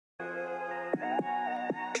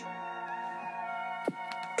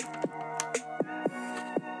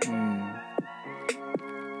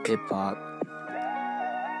hip-hop.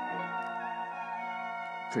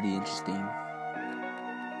 Pretty interesting.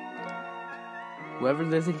 Whoever's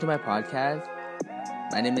listening to my podcast,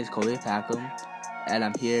 my name is Kobe Packham, and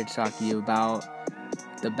I'm here to talk to you about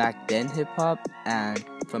the back then hip-hop and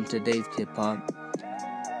from today's hip-hop.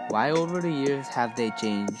 Why over the years have they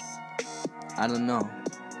changed? I don't know.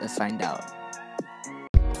 Let's find out.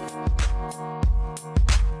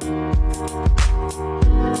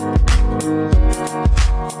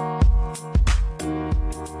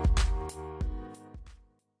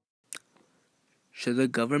 Should the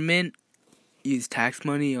government use tax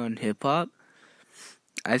money on hip-hop?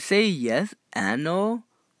 I say yes and no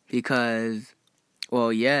because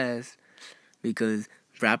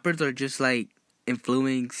rappers are just like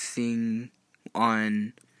influencing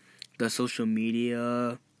on the social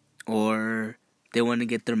media, or they want to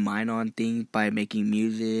get their mind on things by making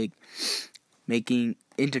music, making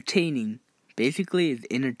entertaining. Basically, it's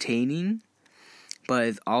entertaining, but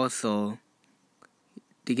it's also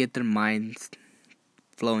to get their minds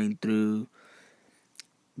flowing through.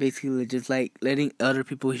 Basically, just like letting other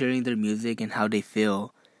people hearing their music and how they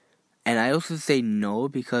feel. And I also say no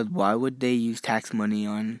because why would they use tax money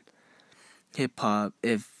on hip-hop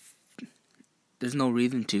if there's no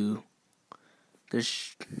reason to?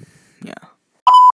 Yeah.